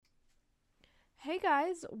Hey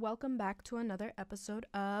guys, welcome back to another episode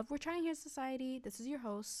of We're Trying Here Society. This is your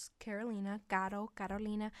host, Carolina,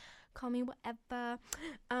 Carolina, call me whatever.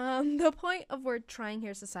 The point of We're Trying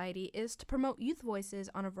Here Society is to promote youth voices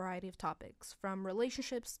on a variety of topics, from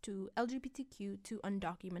relationships to LGBTQ to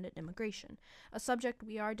undocumented immigration, a subject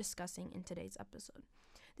we are discussing in today's episode.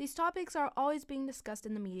 These topics are always being discussed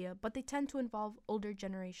in the media, but they tend to involve older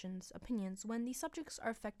generations' opinions when these subjects are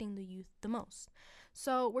affecting the youth the most.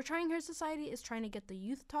 So, We're Trying Here Society is trying to get the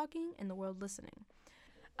youth talking and the world listening.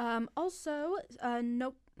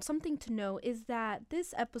 Something to know is that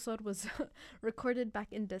this episode was recorded back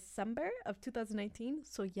in December of 2019.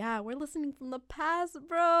 So, yeah, we're listening from the past,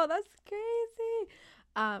 bro. That's crazy.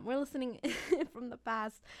 We're listening from the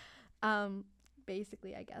past,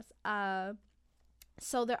 basically, I guess.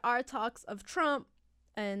 So there are talks of Trump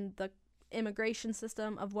and the immigration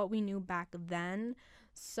system of what we knew back then.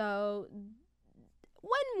 So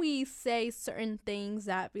when we say certain things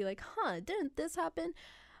that be like, didn't this happen?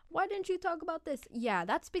 Why didn't you talk about this? Yeah,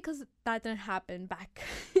 that's because that didn't happen back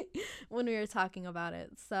when we were talking about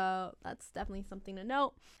it. So that's definitely something to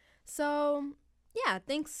note. So yeah,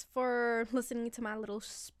 thanks for listening to my little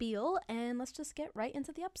spiel, and let's just get right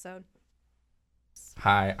into the episode.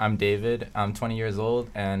 Hi, I'm David. I'm 20 years old,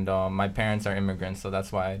 and my parents are immigrants, so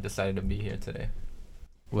that's why I decided to be here today.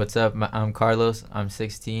 What's up? I'm Carlos. I'm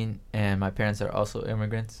 16, and my parents are also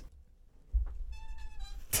immigrants.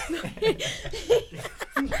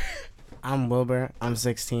 I'm Wilbur. I'm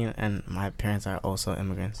 16, and my parents are also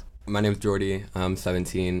immigrants. My name's Jordy. I'm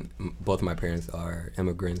 17. Both of my parents are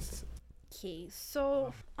immigrants. Okay,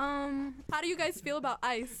 so, how do you guys feel about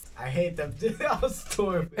ICE? I hate them. That was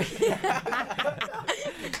stupid.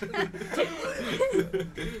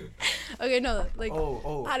 Okay, no, like,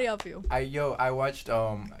 how do y'all feel? I watched,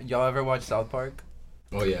 y'all ever watch South Park?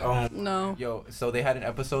 Oh, yeah. No. Yo, so they had an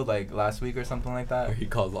episode, like, last week or something like that. Where he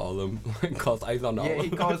calls all of them, calls ice on all of them. He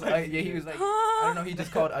calls, he was like, I don't know, he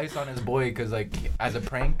just called ice on his boy, because, like, as a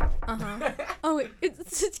prank. Uh-huh. Oh, wait,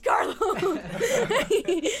 it's Carlos.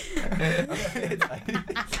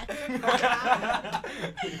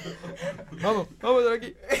 Vamos de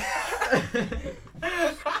aquí.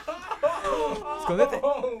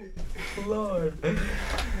 Oh, Lord.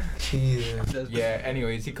 Jesus. Yeah,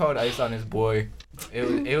 anyways, he called ice on his boy.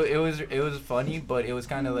 It was funny, but it was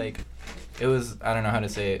kind of like, I don't know how to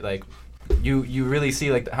say it, like, you really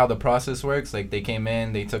see, like, how the process works. Like, they came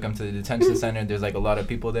in, they took him to the detention center, there's, like, a lot of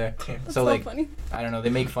people there. So, like, funny. I don't know,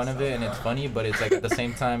 they make fun of it, and it's funny, but it's, like, at the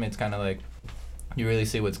same time, it's kind of, like, you really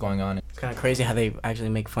see what's going on. It's kind of crazy how they actually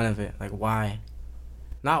make fun of it. Like, why?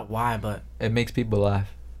 Not why, but... It makes people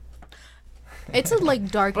laugh. It's a,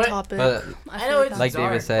 like, dark topic. But I know it's like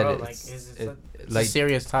dark, David said, bro. it's a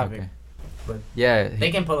serious topic. Okay. But yeah, they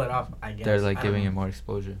can pull it off, I guess. They're, like, giving it more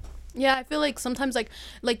exposure. Yeah, I feel like sometimes, like,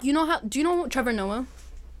 you know do you know Trevor Noah?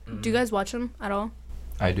 Mm-hmm. Do you guys watch him at all?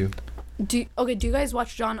 I do. Do you guys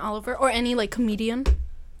watch John Oliver or any, like, comedian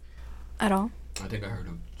at all? I think I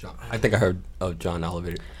heard of John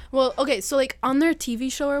Oliver. Well, okay, so, like, on their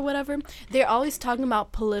TV show or whatever, they're always talking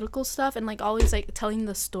about political stuff and, like, always, like, telling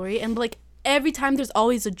the story. And, like, every time there's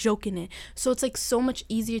always a joke in it. So it's, like, so much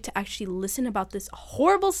easier to actually listen about this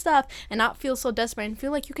horrible stuff and not feel so desperate and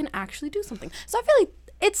feel like you can actually do something. So I feel like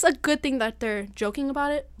it's a good thing that they're joking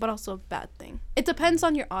about it, but also a bad thing. It depends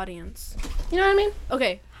on your audience. You know what I mean?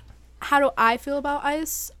 Okay, how do I feel about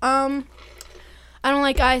ICE? I don't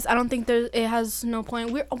like ICE. I don't think it has no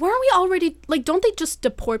point. Weren't we already, like, don't they just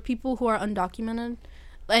deport people who are undocumented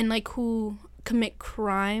and, like, who commit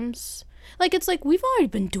crimes? Like, it's like we've already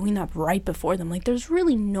been doing that right before them. Like, there's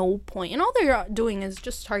really no point. And all they're doing is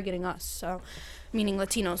just targeting us, so, meaning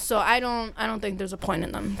Latinos. So I don't think there's a point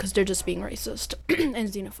in them because they're just being racist and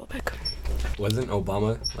xenophobic. Wasn't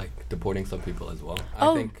Obama, like, deporting some people as well?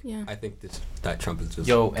 Oh, I think that Trump is just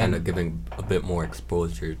Yo, kind of giving a bit more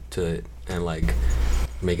exposure to it and, like,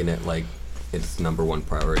 making it, like, its number one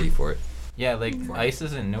priority for it. Yeah, like, ICE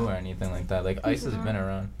isn't new or anything like that. Like, ICE has been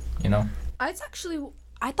around, you know? ICE actually,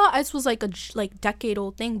 I thought ICE was like a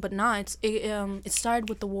decade-old thing, but not. It started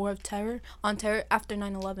with the War of Terror after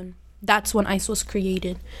 9/11. That's when ICE was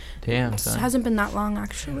created. Damn, It son. hasn't been that long,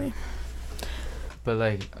 actually. But,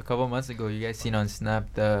 like, a couple months ago, you guys seen on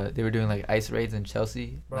Snap, they were doing, like, ICE raids in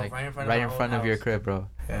Chelsea. Bro, like, right in front right of in our front old of your house. crib, bro.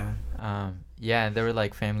 Yeah. Yeah, and there were,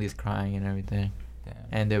 like, families crying and everything. Damn.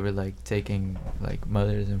 And they were, like, taking, like,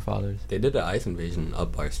 mothers and fathers. They did an ice invasion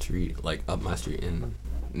up our street, like, up my street in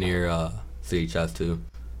near City Chest, too.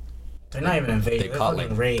 They're not even invading. They They're caught, like,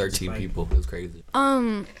 fucking raids, 13 like, people. It was crazy.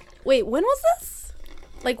 Wait, when was this?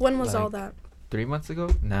 Like, when was all that? 3 months ago?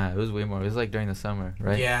 Nah, it was way more. It was like during the summer,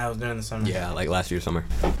 right? Yeah, I was during the summer. Yeah, like last year summer.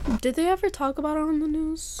 Did they ever talk about it on the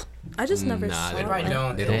news? I just never Nah, saw they it. probably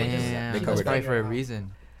don't. They They don't. just- Damn, They that's covered probably it. for a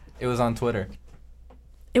reason. It was on Twitter.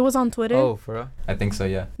 It was on Twitter. Oh, for real? I think so.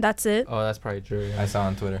 Yeah, That's it. Oh, that's probably true. Yeah. I saw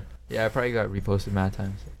on Twitter. Yeah, I probably got reposted mad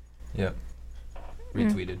times. Yep.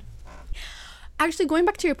 Mm. Retweeted. Actually, going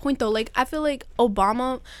back to your point though, like I feel like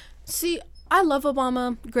Obama. See, I love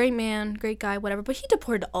Obama. Great man, great guy, whatever. But he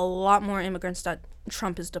deported a lot more immigrants that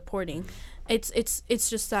Trump is deporting. It's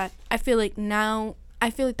just that I feel like now I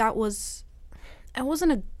feel like it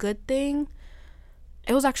wasn't a good thing.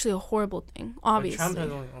 It was actually a horrible thing. Obviously. But Trump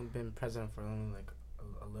has only been president for only like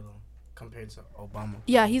a little compared to Obama.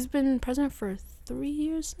 Yeah, he's been president for 3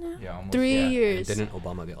 years now. Yeah, almost. 3 yeah. years. Didn't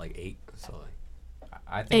Obama get like 8? So like,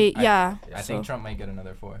 I think. 8, yeah. I think Trump might get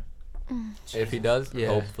another 4. if he does, Yeah.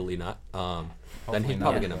 hopefully not. Then Hopefully he's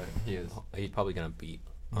not, probably gonna. but he is. He's probably gonna beat.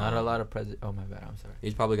 Not a lot of president. Oh my bad. I'm sorry.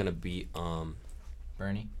 He's probably gonna beat.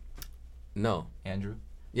 Bernie, No. Andrew,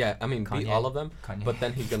 Yeah, I mean beat Kanye. all of them. Kanye. But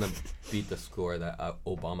then he's gonna beat the score that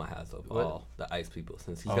Obama has of What? all the ICE people,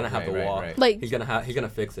 since he's Oh, gonna have right, the right, wall. right. Like He's gonna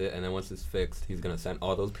fix it, and then once it's fixed, he's gonna send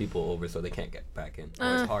all those people over so they can't get back in.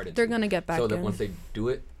 Or it's hard. they're gonna get back So in. that once they do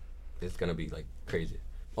it, it's gonna be like crazy.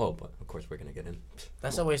 Oh, but of course we're gonna get in.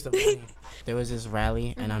 That's a waste of money. There was this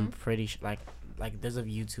rally, and I'm Mhm. pretty like there's a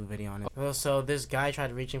YouTube video on it. So this guy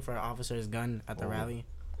tried reaching for an officer's gun at the Oh. rally,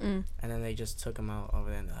 Mm. and then they just took him out over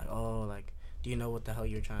there. And they're like, oh, like, do you know what the hell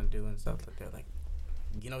you're trying to do and stuff? Like they're like,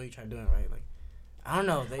 you know what you're trying to do, right? Like, I don't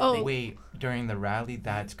know. Oh. Wait, during the rally,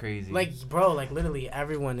 that's crazy. like, bro, like literally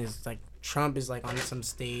everyone is like, Trump is like on some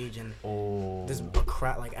stage, and oh. this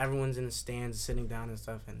crowd, like everyone's in the stands sitting down and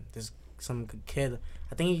stuff, and this some kid,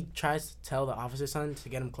 I think he tries to tell the officer's son to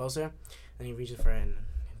get him closer, and he reaches for it, and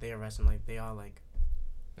they arrest him. Like they all like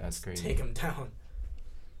That's crazy. take him down.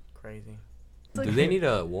 Crazy. Do they need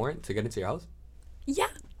a warrant to get into your house? Yeah,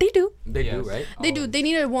 they do. They do, Yes. right? They do. They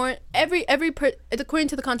need a warrant. According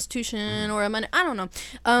to the Constitution or I don't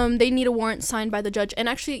know. They need a warrant signed by the judge. And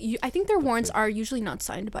actually, I think their warrants are usually not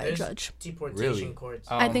signed by a There's judge. Deportation Really? courts.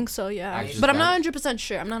 I think so. Yeah, actually, but I'm not that- 100%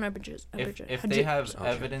 sure. I'm not 100%. If they have Okay.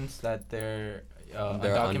 evidence that they're They're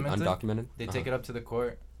undocumented, undocumented. they take it up to the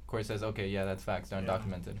court. Court says, okay, yeah, that's facts. They're Yeah.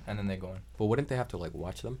 undocumented, and then they go in. But wouldn't they have to like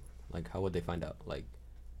watch them? Like, how would they find out? Like,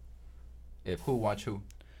 if Who watch who?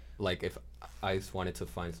 like if ICE wanted to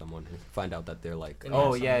find someone and find out that they're like, And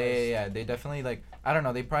Oh have yeah, some yeah, list. yeah. They definitely like. I don't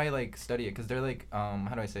know. They probably like study it because they're like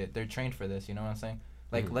how do I say it? They're trained for this. You know what I'm saying?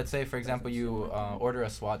 Like Mhm. let's say for example you order a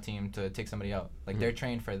SWAT team to take somebody out. Like they're Mhm.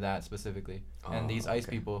 trained for that specifically. And Oh, these ICE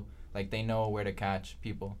okay. people like they know where to catch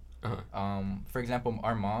people. uh-huh. For example,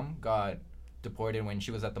 our mom got deported when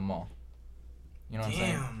she was at the mall. You know what I'm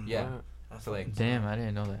Damn. saying? Yeah. That's So like fucking- Damn, I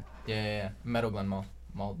didn't know that. yeah. Meadow Glen Mall,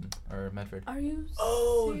 Malden or Medford. Are you?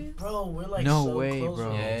 Oh, serious? bro, we're like No so way, close bro.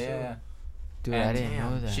 right Yeah, now, yeah, too. yeah. Dude, I And didn't know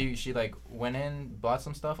damn, that. She like went in, bought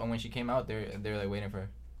some stuff, and when she came out, they're like waiting for her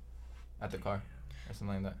at the car or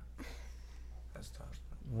something like that. That's tough.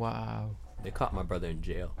 Wow. They caught my brother in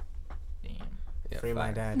jail. Damn. Yeah, Free my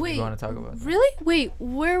facts. dad. Wait. You want to talk about that? Really? Wait.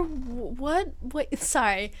 Where? What? Wait.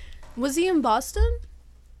 Sorry. Was he in Boston?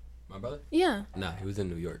 My brother? Yeah. Nah, he was in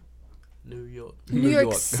New York. New York. New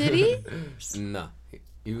York City? Nah,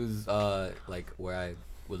 he was like where I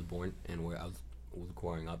was born and where I was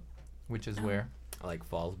growing up, Which is Oh. where? like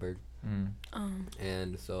Fallsburg, Mm.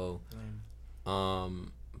 and so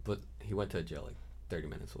but he went to jail like 30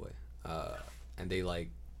 minutes away, and they like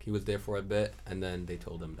he was there for a bit, and then they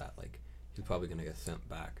told him that like he's probably gonna get sent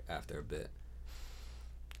back after a bit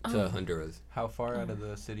to Oh. Honduras. How far out of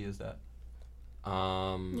the city is that?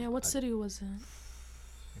 Yeah. What city was it?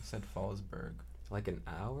 It said Fallsburg. Like an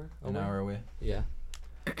hour. An away? hour away. Yeah.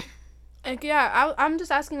 Like, yeah, I'm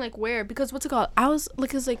just asking like where, because what's it called? I was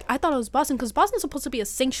like, cause like I thought it was Boston, cause Boston's supposed to be a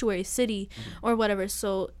sanctuary city or whatever,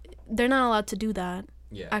 so they're not allowed to do that.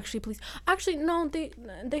 Yeah. Actually, no,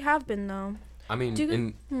 they have been though. I mean,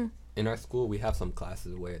 Do you- in our school, we have some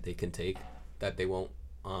classes where they can take that they won't.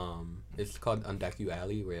 It's called Undocu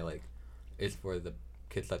Alley, where like it's for the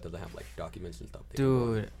kids that doesn't have like documents and stuff. They can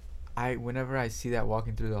go in. Dude, whenever I see that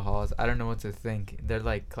walking through the halls, I don't know what to think. They're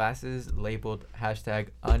like classes labeled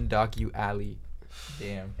 #UndocuAlley,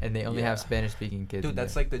 Damn. and they only have Yeah. Spanish speaking kids. Dude, in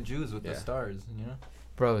that's there. like the Jews with Yeah. the stars, you know?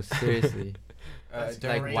 Bro, seriously. That's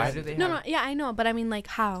Like, crazy. why do they No, have? no, yeah, I know, but I mean like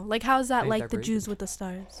how? Like how is that Ain't like that the crazy? Jews with the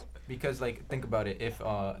stars? Because like think about it, if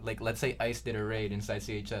like let's say ICE did a raid inside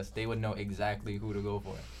CHS, they would know exactly who to go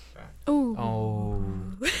for. Ooh. Oh.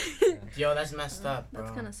 Yo, that's messed up, bro.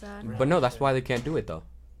 That's kind of sad. But no, that's why they can't do it though.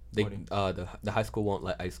 They What the high school won't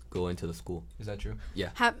let ICE go into the school. Is that true?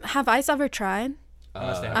 Have ICE ever tried?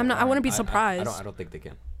 Unless they have I'm not. I wouldn't be I surprised. don't think they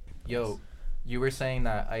can. Yo, you were saying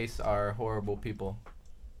that ICE are horrible people.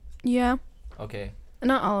 Yeah, Okay.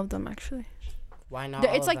 not all of them actually. Why not?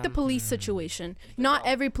 It's like the police situation. Not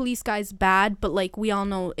every police guy's bad, but like we all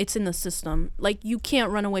know it's in the system. Like you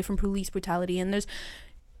can't run away from police brutality, and there's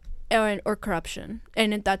or corruption,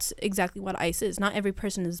 and that's exactly what ICE is. Not every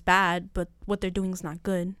person is bad, but what they're doing is not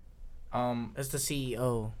good. It's the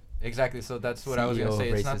CEO. Exactly. So that's what I was gonna CEO of say.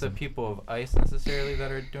 It's not the racism. people of ICE necessarily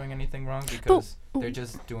that are doing anything wrong because they're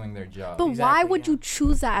just doing their job. But why Exactly, would yeah. you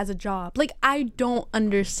choose that as a job? Like I don't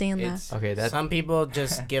understand that. It's Okay, that's Some people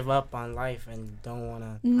just give up on life and don't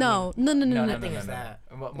wanna. No, no. I think it's that.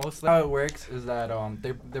 Mostly how it works is that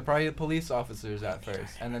they're probably police officers at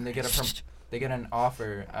first, and then they get they get an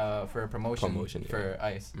offer for a promotion for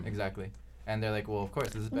ICE. Mhm. Exactly. And they're like, well, of course,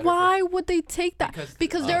 this is better. Why would they take that?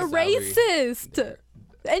 Because they're salary. racist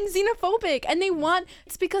and xenophobic, and they want.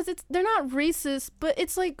 It's because they're not racist, but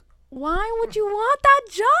it's like, why would you want that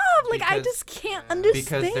job? Like I Because- just can't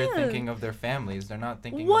understand. Because they're thinking of their families. They're not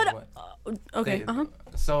thinking What? of what. Okay.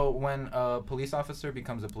 They- So when a police officer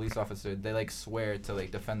becomes a police officer, they like swear to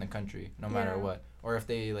like defend the country no matter Yeah. what. Or if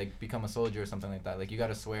they like become a soldier or something like that, like you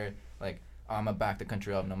gotta swear like I'm gonna back the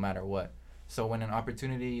country up no matter what. So when an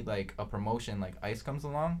opportunity like a promotion like ICE comes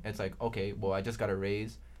along, it's like okay, well I just got a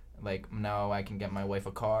raise, like now I can get my wife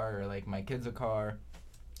a car or like my kids a car.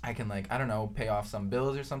 I can like I don't know pay off some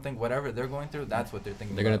bills or something. Whatever they're going through, that's what they're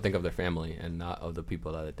thinking. They're gonna about. think of their family and not of the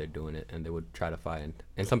people that they're doing it, and they would try to find.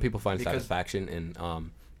 And some people find Because- satisfaction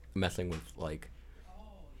in messing with like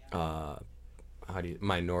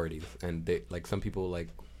minorities, and they like some people like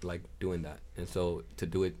doing that, and so to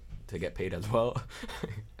do it to get paid as well.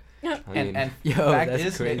 Yeah. I mean, And Yo, fact that's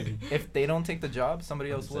is, crazy. if they don't take the job,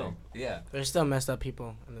 somebody else will. Yeah. There's still messed up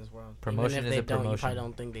people in this world. Promotion Even is if a they don't, you promotion. probably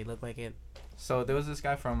don't think they look like it. So there was this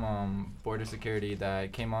guy from border security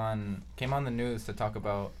that came on the news to talk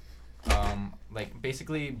about like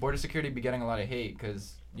basically border security be getting a lot of hate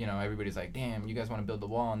because you know everybody's like damn you guys want to build the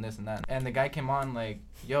wall and this and that, and the guy came on like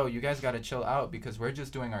yo you guys got to chill out because we're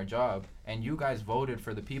just doing our job and you guys voted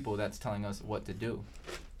for the people that's telling us what to do.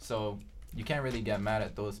 So you can't really get mad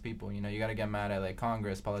at those people, you know. You got to get mad at like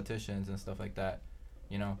Congress, politicians and stuff like that,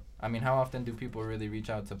 you know. I mean, how often do people really reach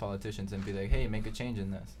out to politicians and be like, hey, make a change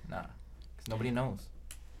in this? Nah, because nobody knows.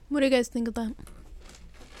 What do you guys think of that?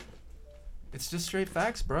 It's just straight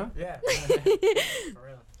facts, bro. Yeah. For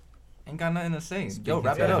real. Ain't got nothing to say. Yo, Speaking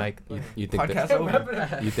wrap to it the up. mic. You think Podcast that,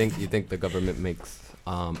 over. you think the government makes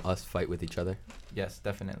us fight with each other? Yes,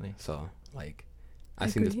 definitely. So like, I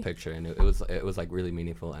seen this Agree. picture and it was like really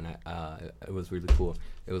meaningful, and it was really cool.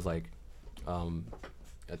 It was like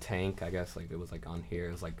a tank, I guess, like it was like on here.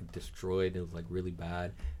 It was like destroyed. It was like really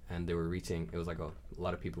bad, and they were reaching. It was like a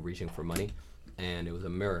lot of people reaching for money, and it was a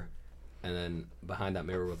mirror, and then behind that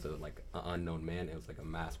mirror was like an unknown man. It was like a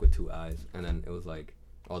mask with two eyes, and then it was like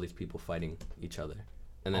all these people fighting each other,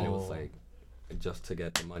 and then it was Oh. like just to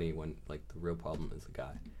get the money when like the real problem is the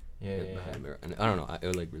guy Yeah, yeah, behind the yeah. mirror. And I don't know. It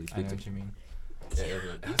would like really I speak know to what you mean. yeah,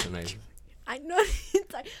 it was nice. I know.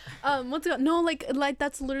 It's like, what's it called? No, like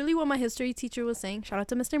that's literally what my history teacher was saying. Shout out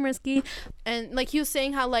to Mr. Mirsky. And like he was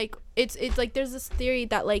saying how like it's like there's this theory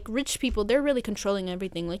that like rich people, they're really controlling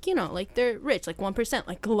everything. Like, you know, like they're rich, like 1%.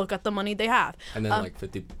 Like look at the money they have. And then like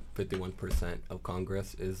 51% of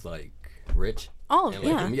Congress is like rich. All And of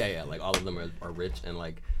like, yeah. yeah, like all of them are rich, and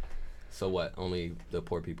like, so what? Only the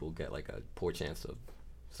poor people get like a poor chance of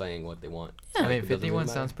saying what they want. Yeah. I mean, It doesn't 51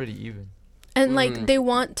 really sounds matter. pretty even. And like they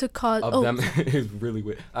want to cause Of them is really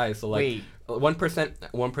weird. All right, so like Wait.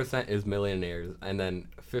 1% is millionaires, and then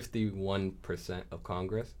 51% of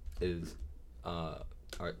Congress is 51%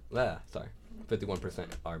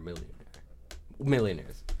 are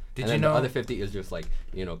millionaires. Did and you then know? the other 50 is just like,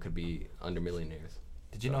 you know, could be under millionaires.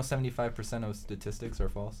 Did you know 75% of statistics are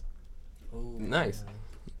false? Ooh, Nice.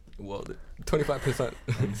 Well, 25%.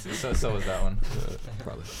 so was that one.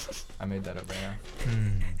 Probably. I made that up right now.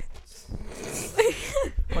 Hmm.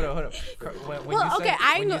 Hold up. When Well, you okay, said,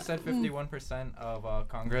 I when know- you said 51% of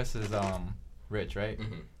Congress is rich, right?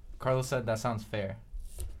 Mm-hmm. Carlos said that sounds fair.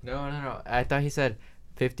 No. I thought he said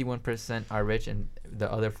 51% are rich and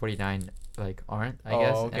the other 49 like aren't. I Oh,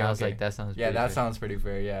 guess. okay, And I was okay. like, that sounds. Yeah, pretty that fair. sounds pretty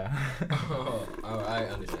fair. Yeah. Oh, I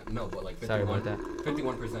understand. No, but like 51, Sorry about that.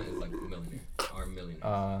 51% is like millionaire or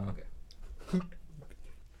millionaires. Okay.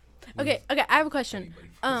 Okay, I have a question.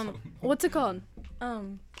 Anybody. What's it called? I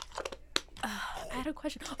had a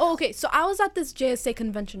question. Oh, okay. So I was at this JSA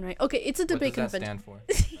convention, right? Okay, it's a What debate does that convention.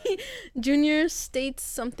 stand for? Junior States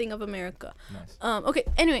something of America. Nice. Okay.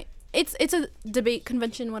 Anyway, it's a debate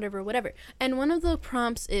convention, whatever. And one of the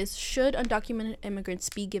prompts is: should undocumented immigrants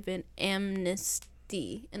be given amnesty?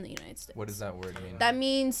 amnesty in the United States. What does that word mean? That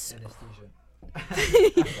means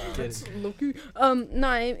no,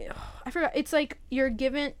 I forgot. It's like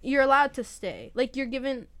you're allowed to stay. Like you're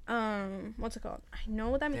given what's it called? I know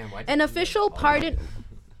what that means. An official pardon.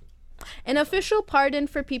 An official pardon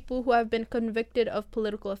for people who have been convicted of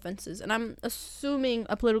political offenses, and I'm assuming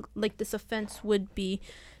this offense would be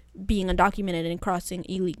being undocumented and crossing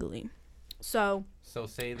illegally. So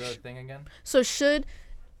say the thing again. So should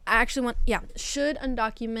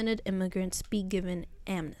undocumented immigrants be given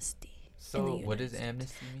amnesty? So what does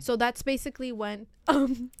amnesty mean? So that's basically when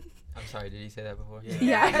I'm sorry, did he say that before?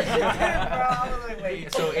 Yeah.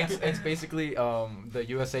 So it's basically the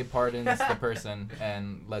USA pardons the person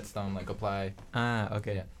and lets them like apply.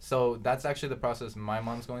 Okay. Yeah. So that's actually the process my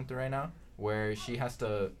mom's going through right now, where she has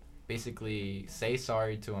to basically say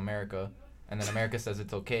sorry to America, and then America says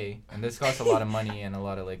it's okay, and this costs a lot of money and a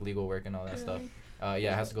lot of like legal work and all that stuff. It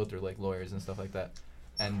has to go through like lawyers and stuff like that,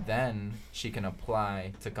 and then she can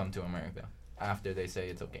apply to come to America after they say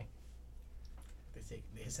it's okay.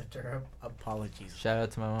 They accept her apologies. Shout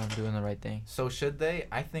out to my mom doing the right thing. So should they?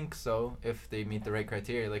 I think so, if they meet the right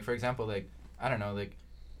criteria. Like for example, like I don't know, like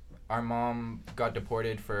our mom got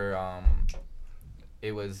deported for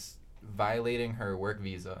it was violating her work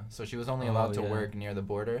visa. So she was only allowed to work near the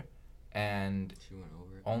border, and She went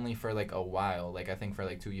over it. only for like a while, like I think for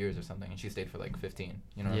like 2 years or something, and she stayed for like 15.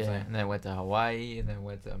 You know what I'm saying? And then went to Hawaii, and then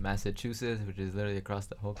went to Massachusetts, which is literally across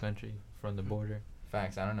the whole country from the border.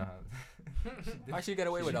 Facts. I don't know how. How'd she get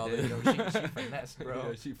away with all did, this? yo, she finessed, bro.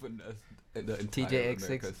 Yeah, she finessed the entire TJX6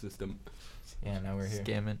 America system. Yeah, now we're here.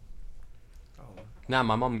 Scamming. Nah,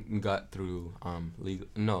 my mom got through legal.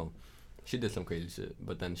 No, she did some crazy shit,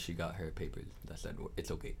 but then she got her papers that said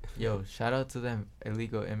it's okay. Yo, shout out to them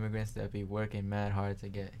illegal immigrants that be working mad hard to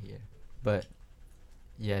get here. But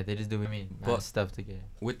yeah, they just do mad stuff to get.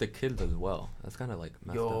 With the kids as well. That's kind of like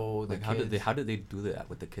messed Yo, up. the Like kids. how did they do that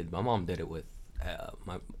with the kids? My mom did it with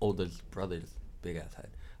my oldest brother's big ass head.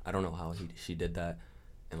 I don't know how she did that,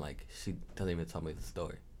 and like she doesn't even tell me the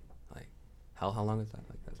story. Like how long is that?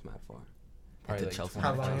 Like that's mad far. Probably Into like Chelsea.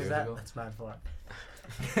 How 25 long is years that? ago. That's mad far.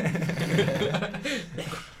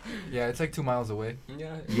 Yeah, it's like 2 miles away.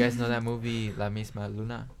 Yeah. You guys know that movie La Misma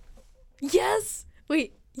Luna? Yes.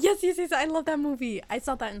 Wait. Yes. I love that movie. I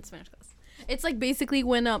saw that in Spanish class. It's like basically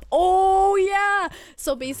when oh yeah.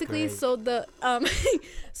 So basically, Great. so the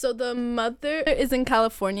so the mother is in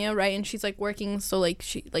California, right? And she's like working, so like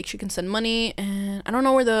she can send money, and I don't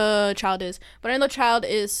know where the child is, but I know the child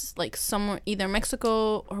is like somewhere either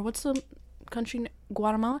Mexico or what's the country,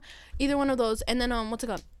 Guatemala, either one of those. And then what's it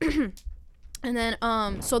called? And then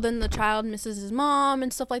so then the child misses his mom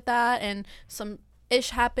and stuff like that, and some ish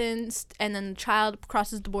happens, and then the child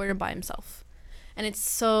crosses the border by himself, and it's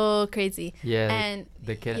so crazy. Yeah. And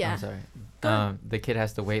the kid. yeah. I'm sorry. Go ahead. The kid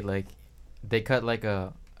has to wait. Like, they cut like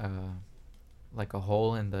a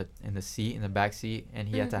hole in the seat, in the back seat, and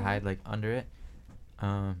he had to hide like under it.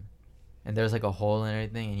 And there's like a hole and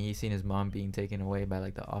everything, and he's seen his mom being taken away by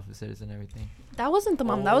like the officers and everything. that wasn't the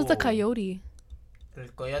mom. That was the Oh. coyote. El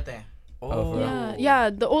coyote. Oh, for real?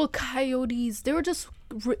 Yeah. The old coyotes. They were just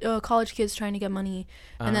college kids trying to get money,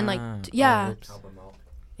 and then like yeah. whoops. Help him out.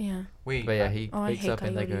 Yeah. Wait. But yeah, he Oh, I wakes hate up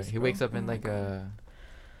in like a coyotes, he wakes bro. up in Oh my like God.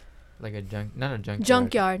 a not a junkyard.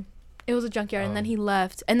 Junkyard. It was a junkyard, and then he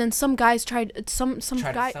left. And then some guys tried some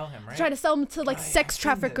Try guy to sell him, right? tried to sell him to like Right, sex I've seen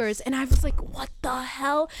traffickers, this. and I was like, what the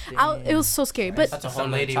hell? It was so scary. But That's a whole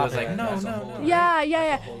Some lady nother was like, topic. no, That's a no, whole no. nother- yeah.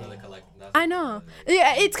 that's a whole nother that's I a whole know. nother-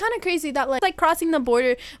 Yeah, it's kind of crazy that like crossing the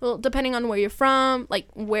border, well, depending on where you're from, like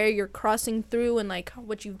where you're crossing through and like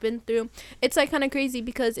what you've been through, it's like kind of crazy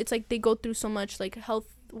because it's like they go through so much like health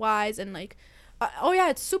wise and like oh yeah,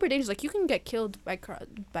 it's super dangerous. Like you can get killed by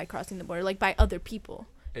crossing the border, like by other people.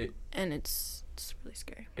 And it's really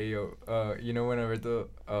scary. Hey yo, you know when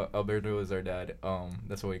Alberto was our dad,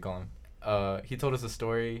 that's what we call him. He told us a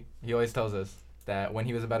story. He always tells us that when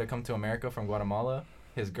he was about to come to America from Guatemala,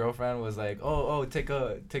 his girlfriend was like, "Oh, take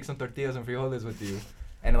some tortillas and frijoles with you,"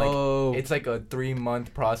 and like it's like a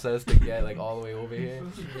 3-month process to get like all the way over here.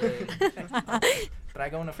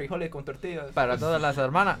 Traiga una frijoles con tortillas. Para todas las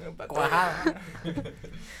hermanas.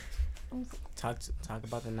 Talk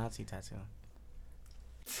about the Nazi tattoo.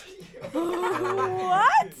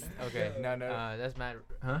 What? Okay, no. That's mad.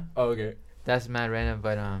 Huh? Oh, okay. That's mad random,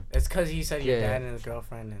 but It's because he said your Yeah. dad and his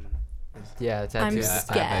girlfriend and. yeah, the I'm tattoo.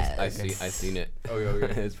 scared. I seen it.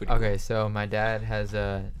 Okay. It's pretty Okay, so my dad has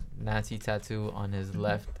a Nazi tattoo on his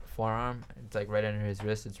left forearm. It's like right under his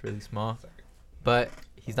wrist. It's really small, but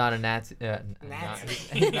he's not a Nazi.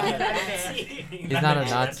 He's not a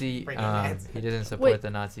Nazi. He doesn't support Wait. the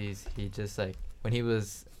Nazis. He just like when he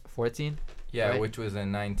was 14, Yeah, Right? which was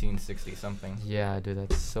in 1960 something. Yeah, dude,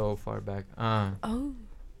 that's so far back. Oh.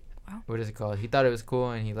 What is it called? He thought it was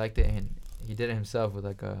cool and he liked it and he did it himself with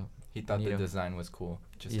like a. He thought the Neato. design was cool.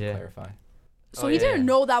 Just Yeah. to clarify. So Oh, he yeah, didn't yeah.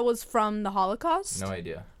 know that was from the Holocaust? No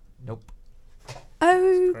idea. Nope.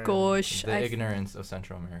 Oh Crazy. gosh. The ignorance of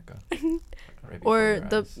Central America. Right before Or your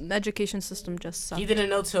the eyes. education system just sucks. He didn't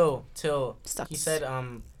know till Sucks. he said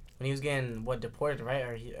when he was getting deported, right?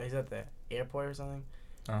 Or he's at the airport or something.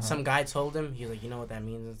 Uh-huh. Some guy told him. He was like, you know what that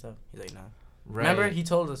means and stuff. He's like, nah. Right. Remember he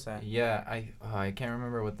told us that. Yeah, I can't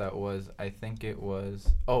remember what that was. I think it was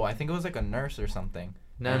like a nurse or something.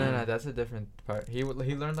 No, that's a different part. He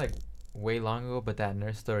learned like way long ago, but that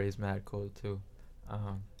nurse story is mad cool too. I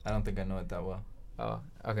don't think I know it that well. Oh,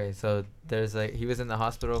 okay. So there's like he was in the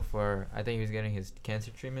hospital for I think he was getting his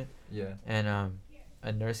cancer treatment, Yeah. and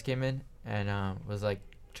a nurse came in and was like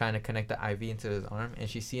trying to connect the IV into his arm, and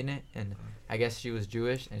she seen it, and I guess she was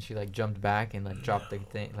Jewish, and she like jumped back and like dropped the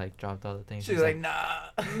thing, like dropped all the things. She's like, nah.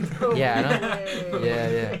 Yeah, I don't.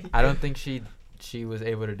 Yeah. I don't think she was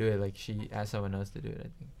able to do it. Like she asked someone else to do it. I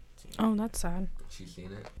think. Oh, that's sad. She's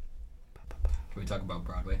seen it. Can we talk about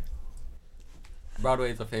Broadway?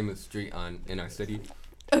 Broadway is a famous street in our city,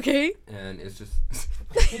 Okay. and it's just.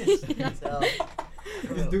 He's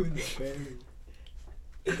doing the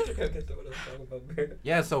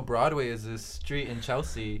Yeah, so Broadway is this street in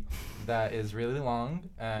Chelsea that is really long,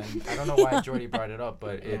 and I don't know why Jordy brought it up,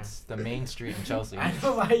 but it's the main street in Chelsea. I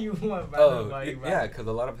know why you want. Yeah, because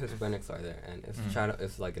a lot of Hispanics are there, and it's Mm.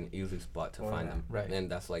 it's like an easy spot to Oh, find yeah. them. Right. And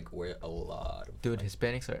that's like where a lot of Dude,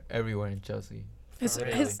 Hispanics are everywhere in Chelsea. His,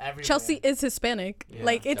 Really? his Everywhere. Chelsea is Hispanic. Yeah.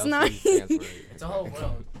 Like it's Chelsea not. stands for- It's a whole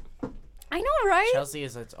world. I know, right? Chelsea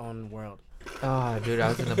is its own world. Oh, dude, I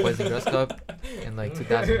was in the Boys and Girls Club in like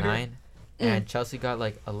 2009, and Chelsea got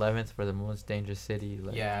like 11th for the most dangerous city.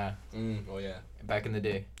 Like, Yeah, Oh yeah. back in the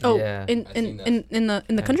day. Oh, yeah. in I've seen in the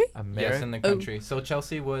And country. Yes, in the Oh. country. So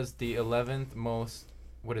Chelsea was the 11th most,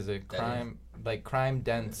 what is it, crime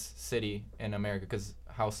dense city in America, because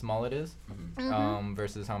how small it is, Mm-hmm.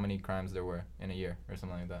 versus how many crimes there were in a year or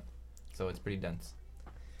something like that. So it's pretty dense.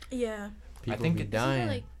 Yeah. People think be it's dying.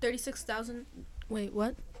 Like 36,000. Wait,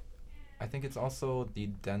 what? I think it's also the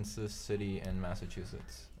densest city in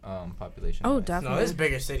Massachusetts, population. Oh, wise. definitely. No, there's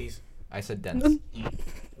bigger cities. I said dense.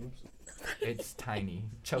 It's tiny.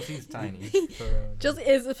 Chelsea's tiny. Chelsea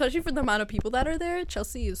is, especially for the amount of people that are there.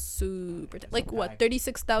 Chelsea is super like what, packed.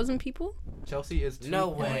 36,000 people? Chelsea is No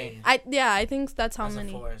way. I think that's how That's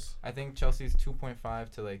many. a forest. I think Chelsea's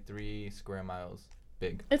 2.5 to like 3 square miles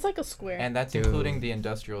big, It's like a square. and that's Dude. including the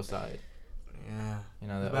industrial side. Yeah. You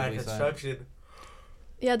know, the Bad ugly side. construction.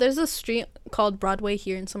 Yeah, there's a street called Broadway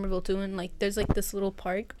here in Somerville too, and like there's like this little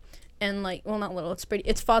park, and like, well, not little, it's pretty.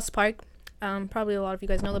 It's Foss Park. Probably a lot of you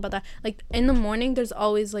guys know about that. Like in the morning, there's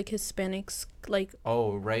always like Hispanics, like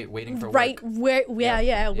Oh, right, waiting for right work. where, waiting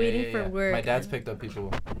yeah, for yeah. work. My dad's picked up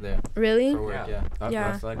people there Really? for work. Yeah.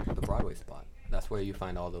 Yeah. That's like the Broadway spot. That's where you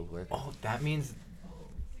find all those workers. Oh, that means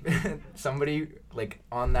somebody like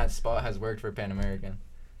on that spot has worked for Pan American.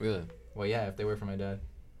 Really? Well, yeah, if they work for my dad.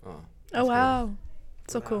 Oh. Oh wow,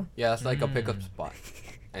 so cool. Yeah, it's like a Mm. pickup spot,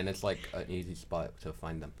 and it's like an easy spot to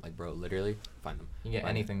find them. Like, bro, literally find them. You can get Right.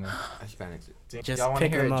 anything there. Hispanics. Just Y'all want to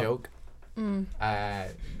pick hear them a up. joke? Mm.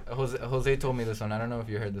 Jose told me this one. I don't know if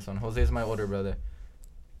you heard this one. Jose is my older brother.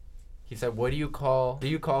 He said, "What do you call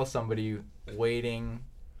somebody waiting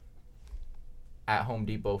at Home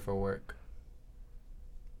Depot for work?"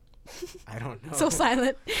 I don't know. So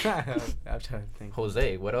silent. I'm trying to think.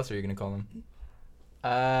 Jose. What else are you gonna call him? Get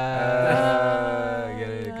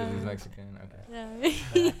it? Because he's Mexican. Okay.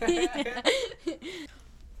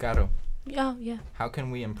 Caro, Yeah. how can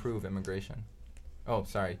we improve immigration? Oh,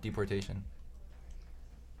 sorry, deportation.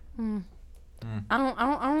 Mm. Mm. I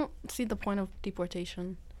don't see the point of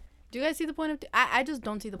deportation. Do you guys see the point of? I just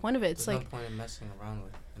don't see the point of it. It's There's like no point in messing around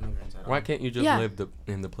with immigrants at all. Why can't you just Yeah. live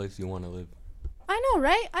in the place you want to live? I know,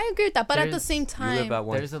 right? I agree with that, but at the There's- same You live time, at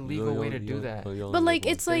one. There's a legal way to do that. but like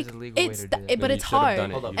it's There's like a legal way it's to do that. but you it's should've hard. done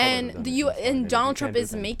it. Hold up, You should've And done the it. U It's fine. and You Donald can't Trump do is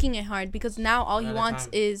that. making it hard because now all he Another wants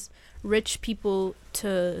time. is rich people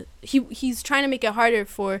to he's trying to make it harder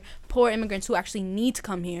for poor immigrants who actually need to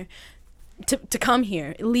come here to come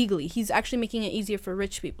here illegally. He's actually making it easier for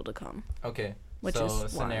rich people to come, Okay. which so is a why I'm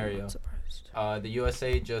scenario. not surprised. The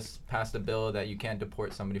USA just passed a bill that you can't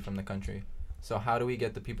deport somebody from the country. So how do we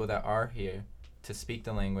get the people that are here to speak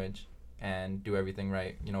the language and do everything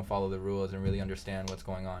right? You know, follow the rules and really understand what's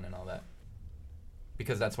going on and all that.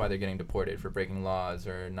 Because that's why they're getting deported, for breaking laws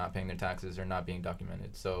or not paying their taxes or not being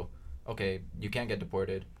documented. So, okay, you can't get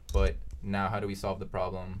deported, but now how do we solve the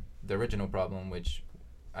problem, the original problem, which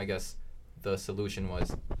I guess the solution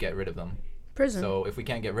was get rid of them. Prison. So if we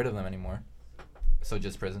can't get rid of them anymore, so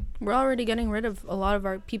just prison. We're already getting rid of a lot of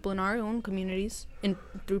our people in our own communities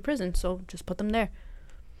through prison, so just put them there.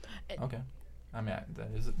 Okay. I mean,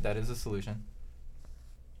 that is a solution.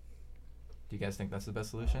 Do you guys think that's the best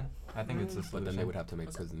solution? I think it's a solution. But then they would have to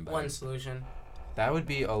make prison better. One solution. That would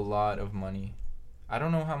be a lot of money. I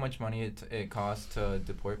don't know how much money it costs to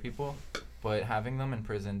deport people, but having them in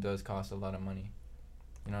prison does cost a lot of money.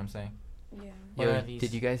 You know what I'm saying? Yeah. What Yo, are these?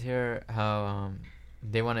 did you guys hear how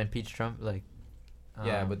they want to impeach Trump? Like,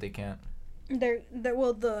 Yeah, but they can't.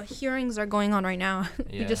 Well, the hearings are going on right now.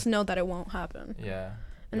 Yeah. You just know that it won't happen. Yeah.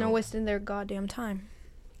 And they're Yo, wasting their goddamn time.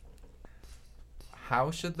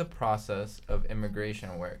 How should the process of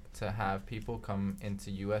immigration work to have people come into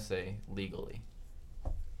USA legally?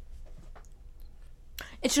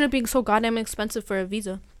 It shouldn't be so goddamn expensive for a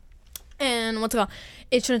visa. And what's it called?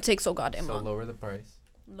 It shouldn't take so goddamn So long. lower the price.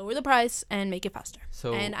 Lower the price and make it faster.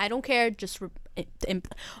 So And I don't care. Just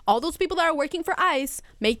all those people that are working for ICE,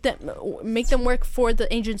 make them work for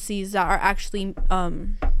the agencies that are actually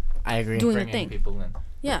I agree. doing the Bringing thing. people in.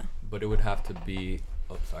 Yeah. But it would have to be.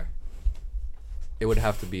 Oh, sorry. It would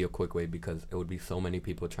have to be a quick way because it would be so many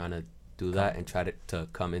people trying to do that and try to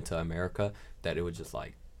come into America that it would just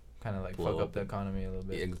like Kind of like Blow fuck up up. the economy a little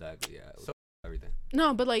bit. exactly yeah. It would So- everything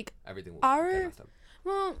No, but like everything. Would Our- get messed up.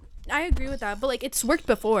 Well, I agree with that, but like it's worked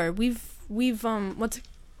before.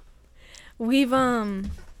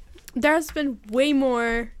 There's been way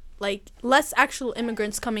more less actual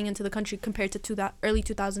immigrants coming into the country compared to that early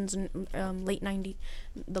 2000s and late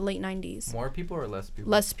 90s. More people or less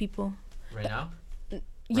people? Less people. right now,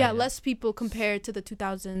 Yeah, now. less people compared to the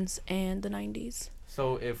 2000s and the 90s.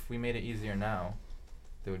 So if we made it easier now,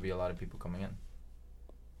 there would be a lot of people coming in.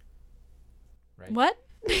 Right? What?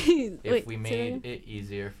 If we made it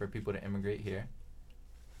easier for people to immigrate here,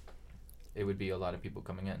 it would be a lot of people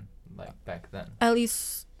coming in, like back then. At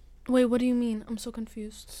least wait, what do you mean? I'm so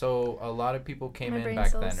confused. So a lot of people came My in brain back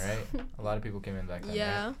cells. then, right? A lot of people came in back then,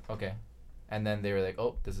 Yeah. right? Okay. And then they were like,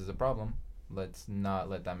 oh, this is a problem. Let's not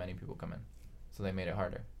let that many people come in. So they made it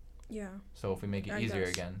harder. Yeah. So if we make it I easier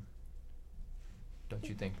guess. again, don't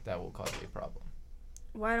you think that will cause a problem?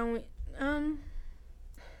 Why don't we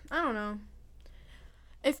I don't know.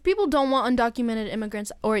 If people don't want undocumented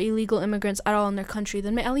immigrants or illegal immigrants at all in their country,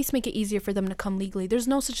 then at least make it easier for them to come legally. There's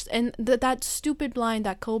no such and that stupid line,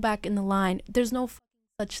 that go back in the line. There's no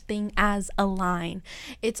such thing as a line.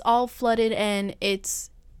 It's all flooded and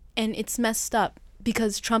it's messed up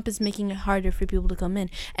because Trump is making it harder for people to come in.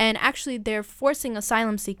 And actually, they're forcing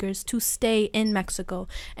asylum seekers to stay in Mexico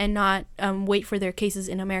and not wait for their cases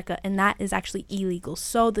in America, and that is actually illegal.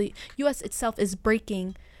 So the U.S. itself is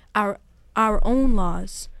breaking our own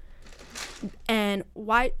laws. And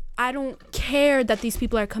why I don't care that these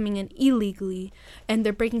people are coming in illegally and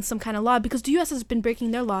they're breaking some kind of law, because the US has been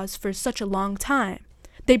breaking their laws for such a long time.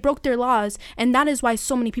 They broke their laws, and that is why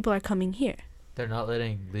so many people are coming here they're not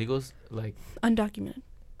letting legals like. undocumented.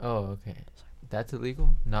 Oh, okay. That's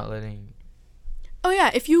illegal. Not letting. Oh yeah,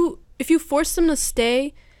 if you force them to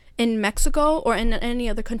stay in Mexico or in any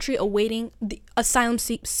other country awaiting the asylum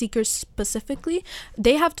seekers specifically,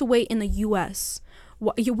 they have to wait in the U.S.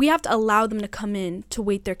 We have to allow them to come in to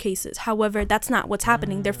wait their cases. However, that's not what's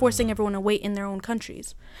happening. They're forcing everyone to wait in their own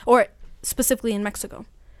countries, or specifically in Mexico.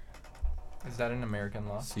 Is that an American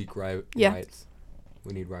law? Seek Yeah. rights.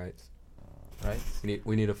 We need rights. Right?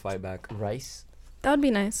 We need to fight back. Rice. That would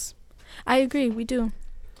be nice. I agree, we do.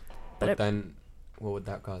 But then, what would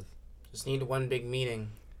that cause? Just need one big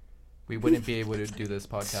meeting. We wouldn't be able to do this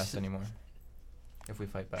podcast anymore if we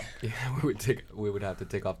fight back. Yeah, we would have to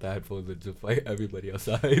take off the headphones and just fight everybody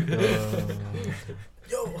outside.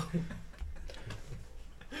 Yo.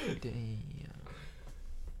 Damn.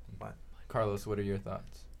 Carlos, what are your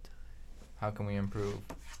thoughts? How can we improve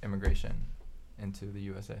immigration into the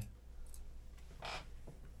USA?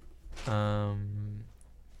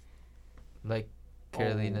 Like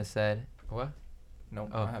Carolina Oh. said. What? No,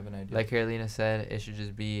 Oh, I have an idea. Like Carolina said, it should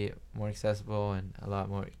just be more accessible and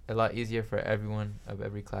a lot easier for everyone of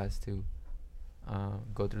every class to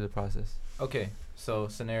go through the process. Okay, so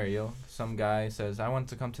scenario, some guy says, I want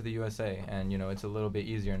to come to the USA, and, it's a little bit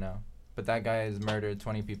easier now. But that guy has murdered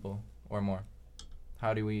 20 people or more.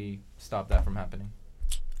 How do we stop that from happening?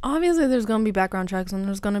 Obviously, there's gonna be background checks and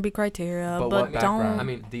there's gonna be criteria, But but what background? don't. I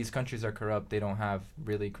mean, these countries are corrupt. They don't have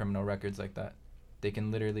really criminal records like that. They can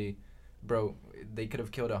literally, bro, they could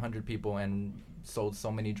have killed 100 people and sold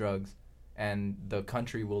so many drugs, and the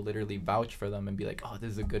country will literally vouch for them and be like, oh, this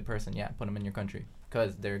is a good person. Yeah, put them in your country,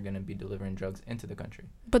 because they're going to be delivering drugs into the country.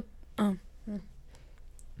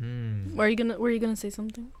 Were you gonna say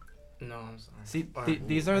something? No, I'm sorry. See, Or-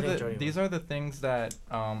 these I are think the Jordy these was. are the things that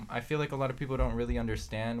I feel like a lot of people don't really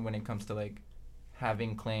understand when it comes to like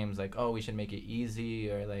having claims like, oh, we should make it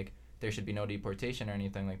easy, or like there should be no deportation or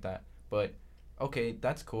anything like that. But okay,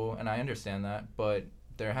 that's cool and I understand that, but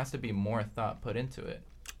there has to be more thought put into it,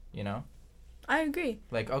 you know? I agree.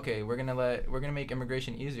 Like, okay, we're gonna make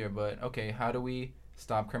immigration easier, but okay, how do we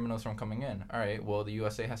stop criminals from coming in? All right, well, the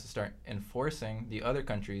USA has to start enforcing the other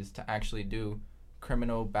countries to actually do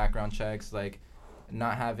criminal background checks, like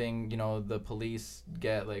not having, you know, the police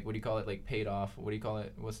get like, what do you call it, like paid off, what do you call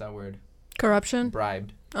it, what's that word, Corruption.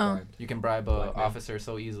 bribed. Oh. Bribed. You can bribe a Blackmail. officer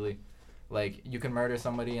so easily. Like, you can murder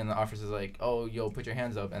somebody and the officer's like, oh, yo, put your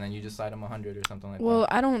hands up, and then you just cite them 100 or something like Well,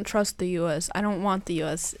 that. I don't trust the U.S. I don't want the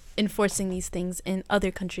U.S. enforcing these things in other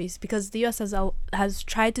countries because the U.S. has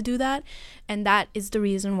tried to do that, and that is the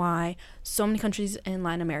reason why so many countries in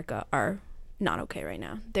Latin America are not okay right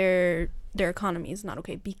now. Their economy is not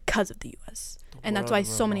okay because of the U.S. And that's why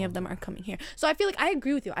so many of them are coming here. So I feel like I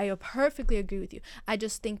agree with you. I perfectly agree with you. I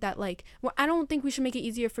just think that like, well, I don't think we should make it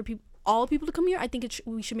easier for all people to come here. I think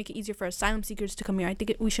we should make it easier for asylum seekers to come here. I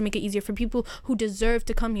think we should make it easier for people who deserve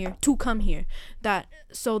to come here,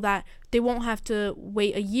 so that they won't have to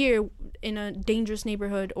wait a year in a dangerous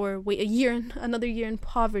neighborhood or wait another year in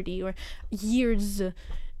poverty or years.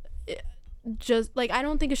 Just like, I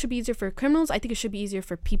don't think it should be easier for criminals. I think it should be easier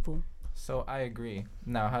for people. So I agree.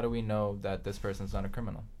 Now, how do we know that this person's not a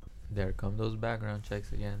criminal? There come those background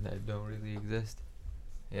checks again that don't really exist.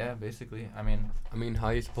 Yeah, basically. I mean, how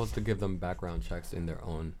are you supposed to give them background checks in their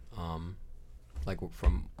own,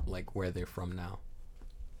 from like where they're from now?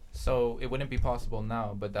 so it wouldn't be possible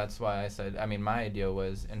now, but that's why I said, I mean, my idea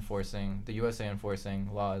was the USA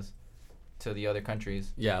enforcing laws to the other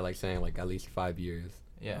countries. Yeah, like saying like at least 5 years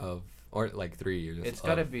Yeah. or like 3 years. It's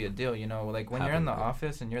got to be a deal, you know, like when you're in the having it.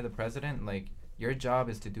 office and you're the president, like your job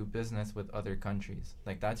is to do business with other countries.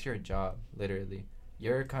 Like that's your job, literally.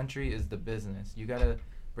 Your country is the business. You got to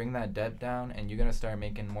bring that debt down and you're going to start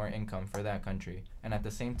making more income for that country. And at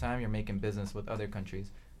the same time, you're making business with other countries.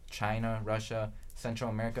 China, Russia, Central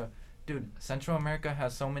America. Dude, Central America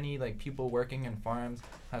has so many like people working in farms,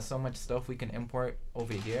 has so much stuff we can import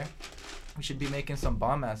over here. We should be making some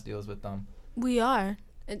bomb ass deals with them. We are.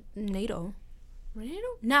 NATO?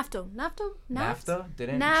 NAFTA? NAFTA?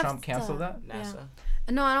 Didn't Trump cancel that? NASA.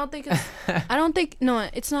 No, I don't think it's. No,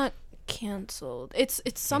 it's not canceled. It's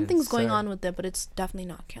something's going sir. on with it, but it's definitely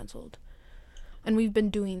not canceled. And we've been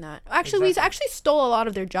doing that. Actually, we Exactly. actually stole a lot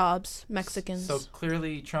of their jobs, Mexicans. So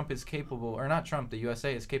clearly Trump is capable, or not Trump, the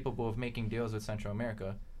USA is capable of making deals with Central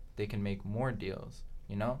America. They can make more deals,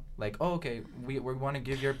 you know? Like, oh, okay, we want to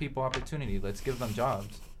give your people opportunity. Let's give them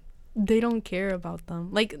jobs. They don't care about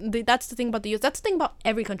them. Like, that's the thing about the U.S. That's the thing about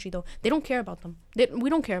every country, though. They don't care about them. We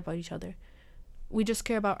don't care about each other. We just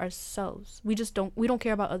care about ourselves. We don't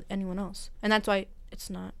care about anyone else. And that's why it's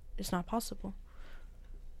not possible.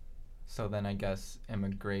 So then I guess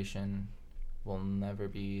immigration will never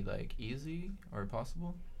be, like, easy or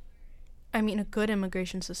possible? I mean, a good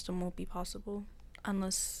immigration system won't be possible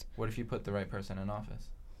unless... What if you put the right person in office?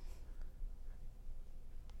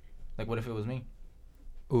 Like, what if it was me?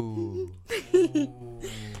 Ooh.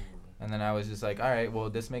 And then I was just like, all right, well,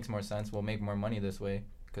 this makes more sense. We'll make more money this way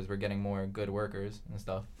because we're getting more good workers and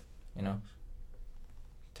stuff, you know?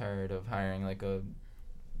 Tired of hiring, like, a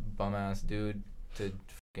bum-ass dude to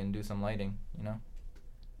fucking do some lighting, you know?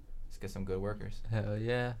 Let's get some good workers. Hell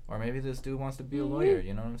yeah. Or maybe this dude wants to be a lawyer,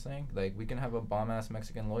 you know what I'm saying? Like, we can have a bomb-ass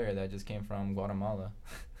Mexican lawyer that just came from Guatemala.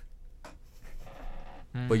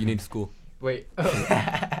 But you need school. Wait.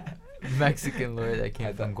 Mexican lawyer that I came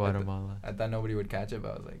thought- from Guatemala. I thought nobody would catch it,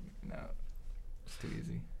 but I was like, no, it's too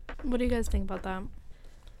easy. What do you guys think about that?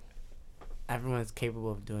 Everyone is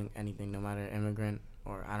capable of doing anything, no matter immigrant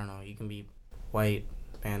or I don't know. You can be white,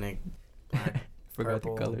 Hispanic, black, Forgot the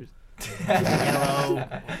purple, colors.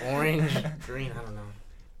 yellow, orange, green. I don't know.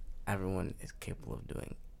 Everyone is capable of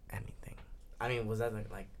doing anything. I mean, was that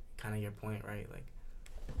like kind of your point, right? Like,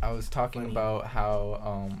 I was talking Funny. about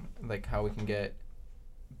how how we can get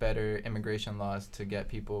better immigration laws to get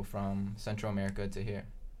people from Central America to here.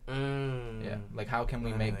 Yeah, like how can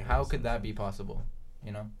we That make makes how could sense. that be possible?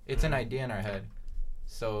 You know, it's an idea in our head,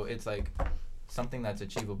 so it's like something that's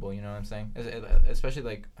achievable. You know what I'm saying? Especially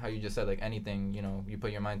like how you just said, like anything, you know, you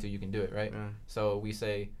put your mind to, you can do it, right? Yeah. So we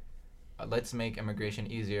say, let's make immigration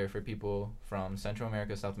easier for people from Central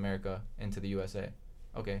America, South America into the USA.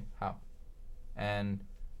 Okay, how? And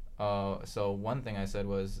so one thing I said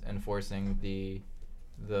was enforcing the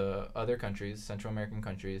other countries, Central American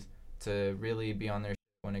countries, to really be on their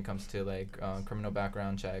when it comes to like criminal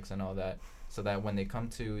background checks and all that, so that when they come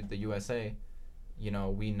to the USA,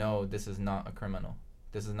 we know this is not a criminal.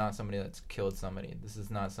 This is not somebody that's killed somebody. This is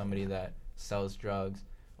not somebody that sells drugs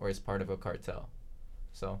or is part of a cartel.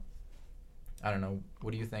 So, I don't know.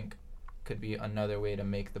 What do you think could be another way to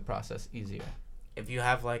make the process easier? If you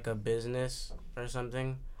have like a business or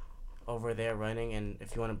something over there running, and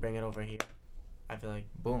if you want to bring it over here, I feel like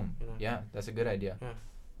Boom. Yeah, that's a good idea. Yeah.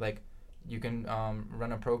 Like, you can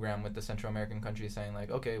run a program with the Central American countries saying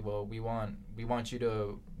like, okay, well, we want you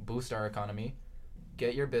to boost our economy.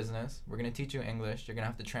 Get your business. We're gonna teach you English. You're gonna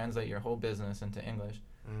have to translate your whole business into English,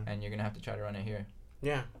 and you're gonna have to try to run it here.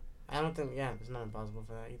 Yeah, I don't think it's not impossible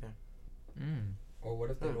for that either. Or what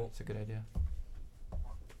if they don't? It's a good idea.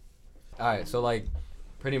 All right, so like,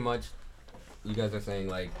 pretty much, you guys are saying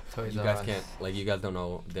like Toys you R guys Us. can't like you guys don't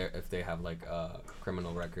know if they have like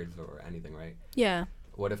criminal records or anything, right? Yeah.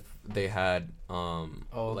 What if they had okay.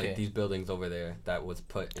 like these buildings over there that was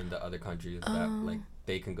put in the other countries that like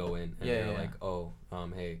they can go in and Yeah, they're yeah.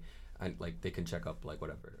 like hey, and like they can check up like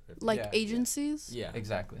whatever. Like Yeah. agencies. Yeah.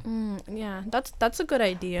 Exactly. Yeah, that's a good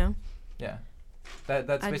idea. Yeah.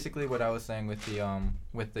 That's I- basically what I was saying with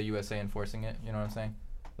the USA enforcing it. You know what I'm saying?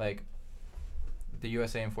 Like, the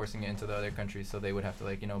USA enforcing it into the other countries, so they would have to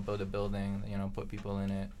like build a building, put people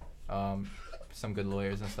in it, some good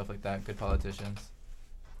lawyers and stuff like that, good politicians.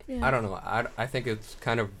 Yeah. I don't know. I think it's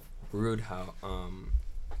kind of rude how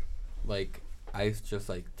like ICE just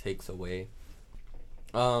like takes away.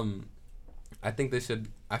 I think they should.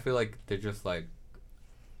 I feel like they're just like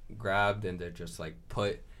grabbed and they're just like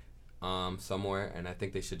put somewhere, and I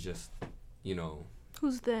think they should just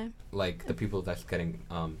Who's there? like the people that's getting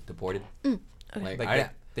deported. Okay.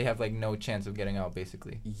 Like they have like no chance of getting out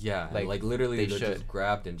basically, Yeah, Like, like literally they they're should. just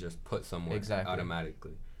grabbed and just put somewhere Exactly.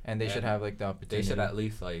 automatically. and they should Yeah. have like the They opportunity. should at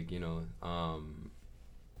least like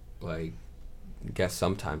like get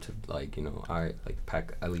some time to like alright, like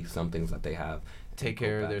pack at least some things that they have. take go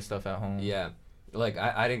care of back. their stuff at home. Yeah, like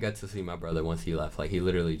I didn't get to see my brother once he left. Like he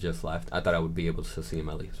literally just left. I thought I would be able to see him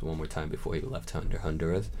at least one more time before he left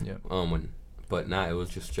Honduras. Yeah. But nah, it was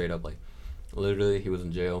just straight up like, literally he was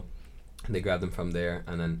in jail, and they grabbed him from there,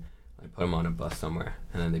 and then like put him on a bus somewhere,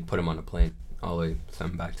 and then they put him on a plane all the way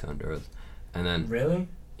sent him back to Honduras, and then Really?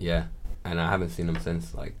 yeah, and I haven't seen him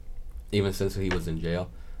since, like, even since he was in jail.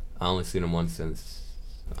 I only seen him once since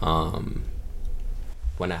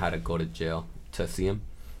when I had to go to jail to see him,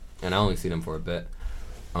 and I only seen him for a bit.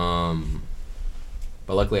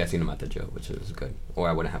 But luckily I seen him at the jail, which is good. Or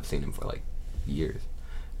I wouldn't have seen him for like years.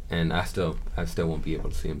 And I still won't be able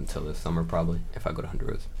to see him until this summer probably if I go to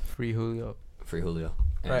Honduras. Free Julio. Free Julio.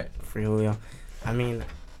 And Right. Free Julio. I mean,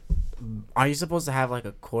 are you supposed to have like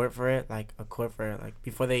a court for it? Like a court for it, like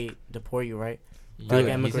before they deport you, right? Like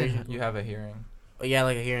he's immigration. you have a hearing. Oh, yeah,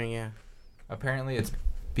 like a hearing, yeah. Apparently it's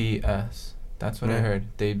BS. That's what I Yeah. heard.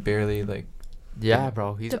 They barely like. Yeah,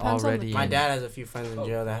 bro. He's Depends on the already. My in- dad has a few friends in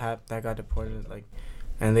jail that got deported, like,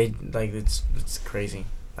 and they like it's crazy,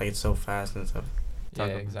 like it's so fast and stuff. Yeah,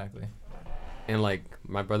 Talk- exactly. And like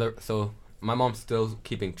my brother, so my mom's still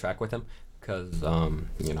keeping track with him, cause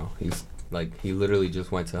he's like he literally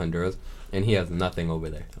just went to Honduras and he has nothing over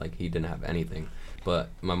there. Like he didn't have anything, but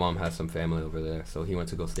my mom has some family over there, so he went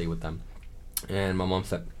to go stay with them. And my mom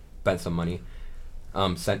sent some money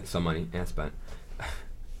and spent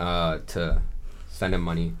to send him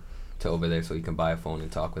money to over there so he can buy a phone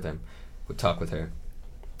and talk with her.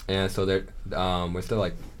 And so they're we're still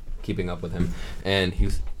like keeping up with him, and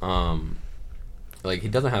he's like he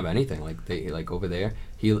doesn't have anything. Like they like over there,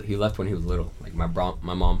 he left when he was little. Like my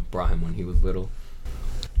mom brought him when he was little,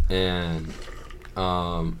 and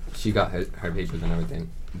she got her papers and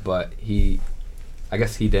everything, but I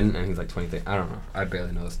guess he didn't, and he's like 23. I don't know. I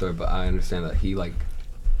barely know the story, but I understand that he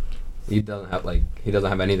doesn't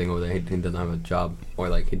have anything over there. He doesn't have a job, or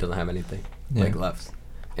like he doesn't have anything like left,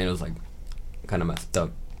 and it was like kind of messed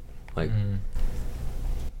up. Like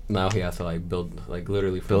now he has to like build like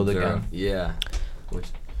literally from Build zero. again. Yeah, which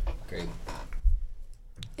great.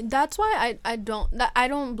 That's why I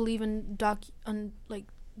don't believe in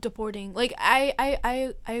deporting. Like I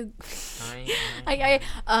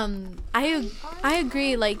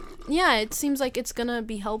agree. Like, yeah, it seems like it's gonna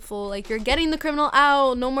be helpful. Like, you're getting the criminal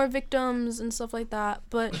out, no more victims and stuff like that.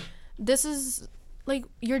 But this is like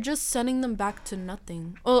you're just sending them back to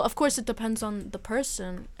nothing. Well, of course it depends on the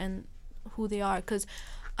person and who they are. Cause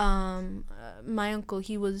my uncle,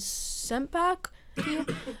 he was sent back. He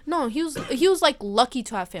was like lucky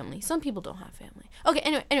to have family. Some people don't have family. Okay,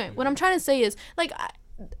 anyway, what I'm trying to say is like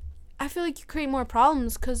I feel like you create more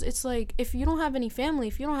problems because it's like if you don't have any family,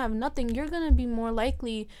 if you don't have nothing, you're gonna be more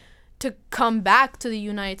likely to come back to the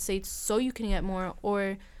United States so you can get more,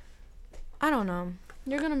 or I don't know.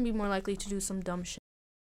 you're gonna be more likely to do some dumb shit.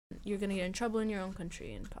 You're gonna get in trouble in your own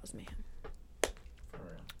country and cause mayhem. For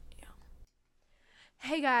real.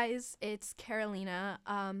 Hey guys, it's Carolina.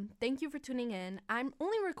 Thank you for tuning in. I'm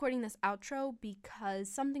only recording this outro because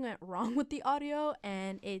something went wrong with the audio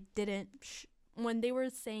and it didn't when they were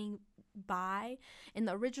saying bye in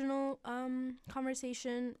the original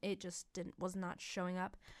conversation, it just was not showing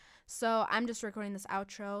up. So I'm just recording this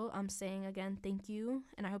outro. I'm saying again thank you,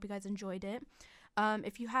 and I hope you guys enjoyed it.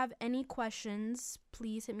 If you have any questions,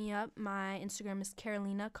 please hit me up. My Instagram is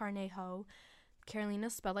Carolina Carnejo. Carolina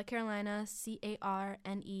spelled like Carolina,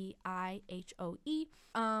 Carneihoe.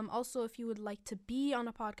 Also, if you would like to be on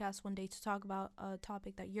a podcast one day to talk about a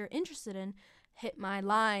topic that you're interested in, hit my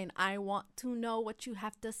line. I want to know what you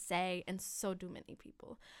have to say, and so do many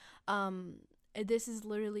people. This is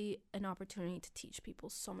literally an opportunity to teach people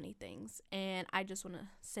so many things, and I just want to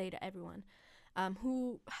say to everyone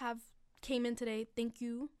who came in today, thank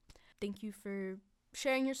you for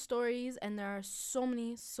sharing your stories, and there are so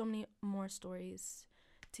many more stories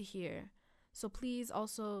to hear. So please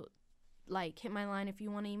also hit my line if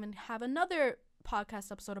you want to even have another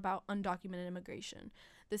podcast episode about undocumented immigration.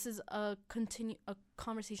 This is a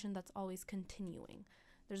conversation that's always continuing.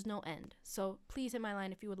 There's no end. So please hit my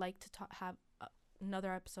line if you would like to have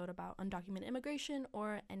another episode about undocumented immigration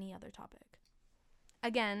or any other topic.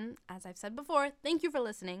 Again, as I've said before, thank you for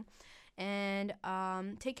listening, and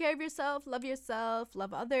take care of yourself,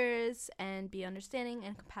 love others, and be understanding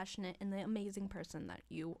and compassionate in the amazing person that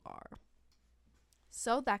you are.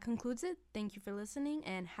 So that concludes it. Thank you for listening,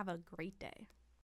 and have a great day.